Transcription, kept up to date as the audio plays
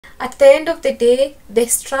at the end of the day, the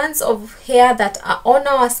strands of hair that are on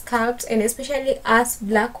our scalps, and especially us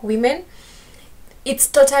black women, it's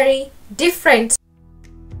totally different.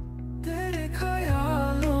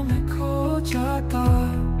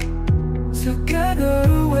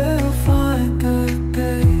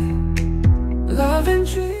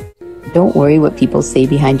 Don't worry what people say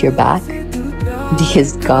behind your back,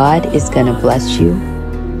 because God is gonna bless you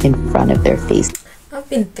in front of their face. I've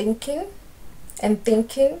been thinking and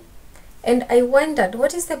thinking, and I wondered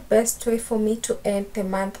what is the best way for me to end the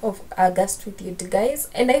month of August with you guys.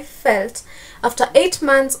 And I felt after 8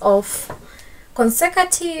 months of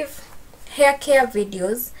consecutive hair care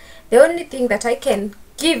videos, the only thing that I can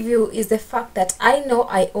give you is the fact that I know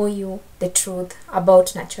I owe you the truth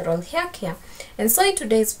about natural hair care. And so in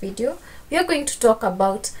today's video, we are going to talk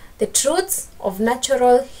about the truths of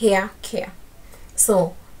natural hair care.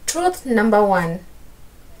 So truth number 1,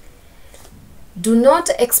 do not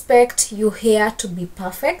expect your hair to be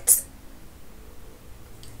perfect.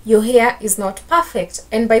 Your hair is not perfect,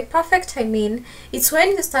 and by perfect I mean it's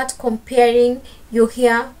when you start comparing your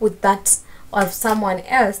hair with that of someone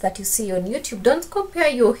else that you see on YouTube. Don't compare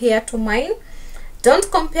your hair to mine. Don't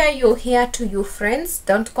compare your hair to your friends.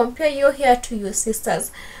 Don't compare your hair to your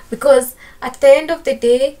sisters, because at the end of the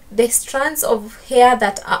day, the strands of hair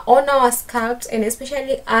that are on our scalps, and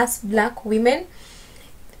especially us black women,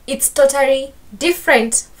 it's totally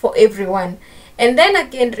different for everyone. And then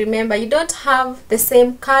again, remember, you don't have the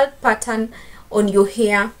same curl pattern on your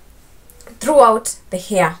hair throughout the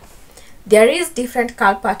hair. There is different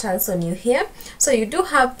curl patterns on your hair. So you do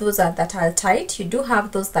have those that are tight, you do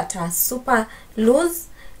have those that are super loose,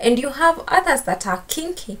 and you have others that are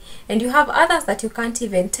kinky, and you have others that you can't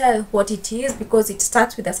even tell what it is, because it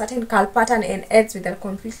starts with a certain curl pattern and ends with a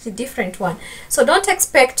completely different one. So don't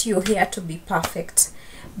expect your hair to be perfect.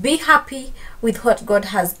 Be happy with what God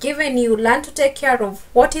has given you. Learn to take care of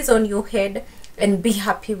what is on your head and be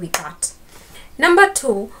happy with that. Number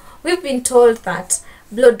 2, we've been told that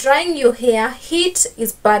blow drying your hair, heat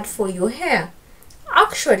is bad for your hair.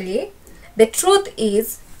 Actually, the truth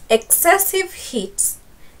is excessive heat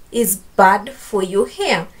is bad for your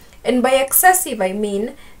hair. And by excessive, I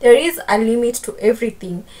mean there is a limit to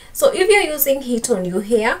everything. So if you're using heat on your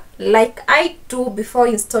hair, like I do before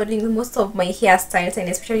installing most of my hairstyles, and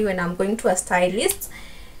especially when I'm going to a stylist,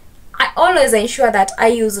 I always ensure that I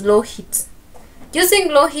use low heat. Using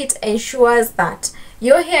low heat ensures that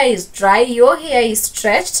your hair is dry, your hair is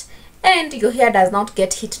stretched, and your hair does not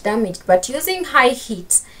get heat damaged. But using high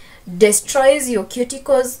heat destroys your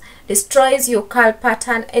cuticles, destroys your curl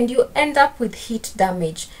pattern, and you end up with heat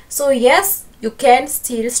damage. So yes, you can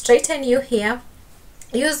still straighten your hair,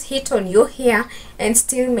 use heat on your hair, and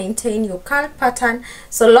still maintain your curl pattern,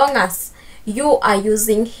 so long as you are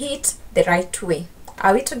using heat the right way.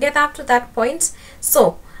 Are we together up to that point?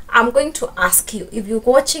 So I'm going to ask you, if you're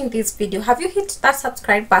watching this video, have you hit that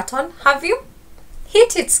subscribe button? Have you?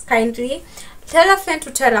 Hit it kindly. Tell a friend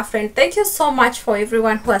to tell a friend. Thank you so much for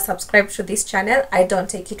everyone who has subscribed to this channel. I don't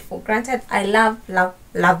take it for granted. I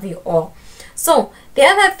love you all. So the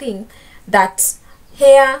other thing that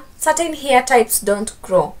certain hair types don't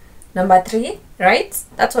grow. Number 3, right?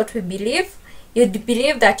 That's what we believe. You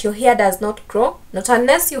believe that your hair does not grow, not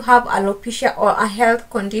unless you have alopecia or a health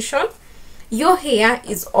condition. Your hair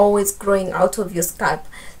is always growing out of your scalp.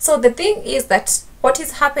 So the thing is that what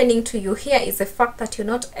is happening to your hair is the fact that you're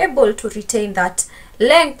not able to retain that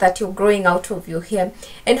length that you're growing out of your hair.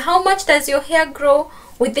 And how much does your hair grow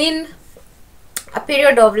within a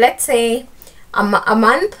period of, let's say, a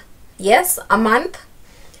month? Yes, a month.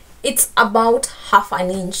 It's about half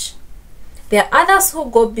an inch. There are others who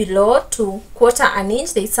go below to 1/4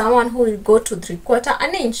 inch. There's someone who will go to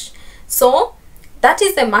 3/4 inch. So that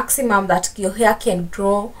is the maximum that your hair can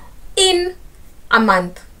grow in a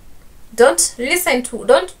month. Don't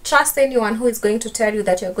trust anyone who is going to tell you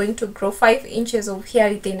that you're going to grow 5 inches of hair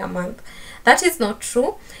within a month. That is not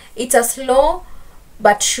true. It's a slow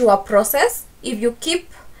but sure process. If you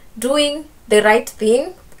keep doing the right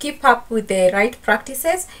thing, keep up with the right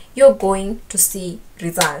practices, you're going to see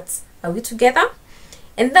results. Are we together?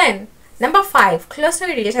 And then number 5,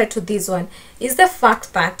 closely related to this one, is the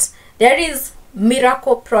fact that there is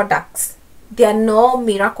miracle products. There are no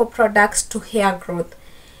miracle products to hair growth.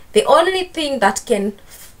 The only thing that can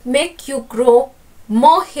make you grow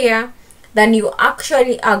more hair than you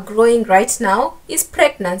actually are growing right now is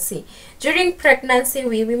pregnancy. During pregnancy,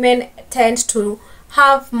 we women tend to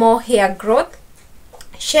have more hair growth,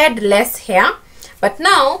 shed less hair, but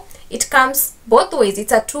now it comes both ways.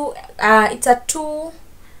 It's a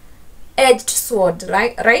two-edged sword,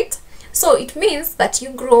 right? So it means that you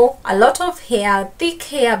grow a lot of hair, thick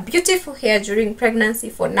hair, beautiful hair during pregnancy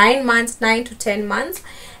for 9 months, 9 to 10 months,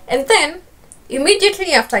 and then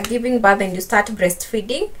immediately after giving birth and you start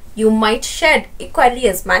breastfeeding, you might shed equally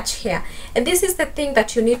as much hair. And this is the thing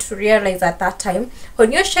that you need to realize at that time.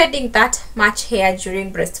 When you're shedding that much hair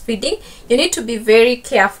during breastfeeding, you need to be very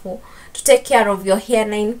careful to take care of your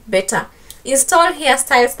hairline better. Install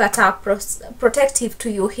hairstyles that are protective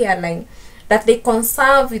to your hairline, that they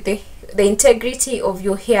conserve the integrity of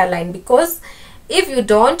your hairline, because if you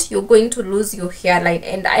don't, you're going to lose your hairline.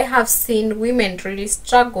 And I have seen women really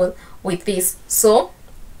struggle with this. So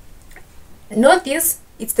know this,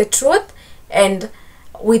 it's the truth. And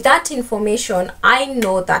with that information, I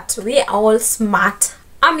know that we are all smart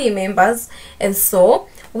army members, and so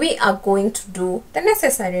we are going to do the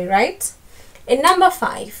necessary, right? And number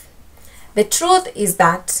 5, the truth is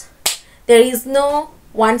that there is no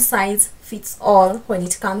one size fits all when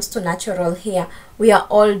it comes to natural hair. We are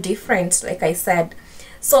all different, like I said.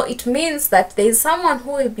 So it means that there is someone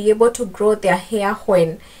who will be able to grow their hair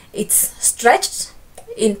when it's stretched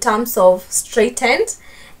in terms of straightened.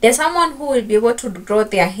 There's someone who will be able to grow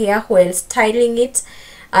their hair while styling it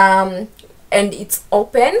and it's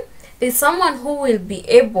open. There's someone who will be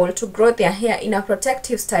able to grow their hair in a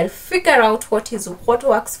protective style. Figure out what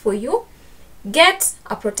works for you. Get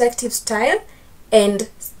a protective style and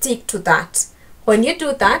stick to that. When you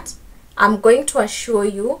do that, I'm going to assure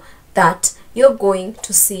you that you're going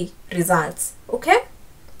to see results. Okay?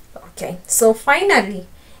 Okay, so finally,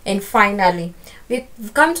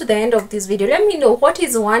 we've come to the end of this video. Let me know what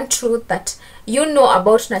is one truth that you know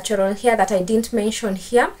about natural hair that I didn't mention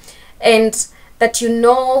here, and that you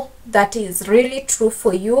know that is really true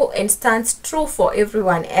for you and stands true for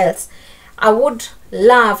everyone else. I would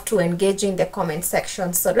love to engage in the comment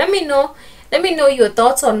section. So let me know your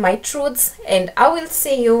thoughts on my truths, and I will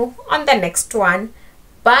see you on the next one.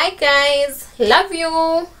 Bye guys, love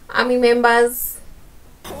you, army members.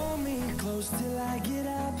 Hold me close till I get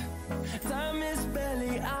up. Time is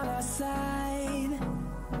barely on our side.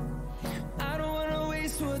 I don't wanna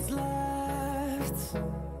waste what's left.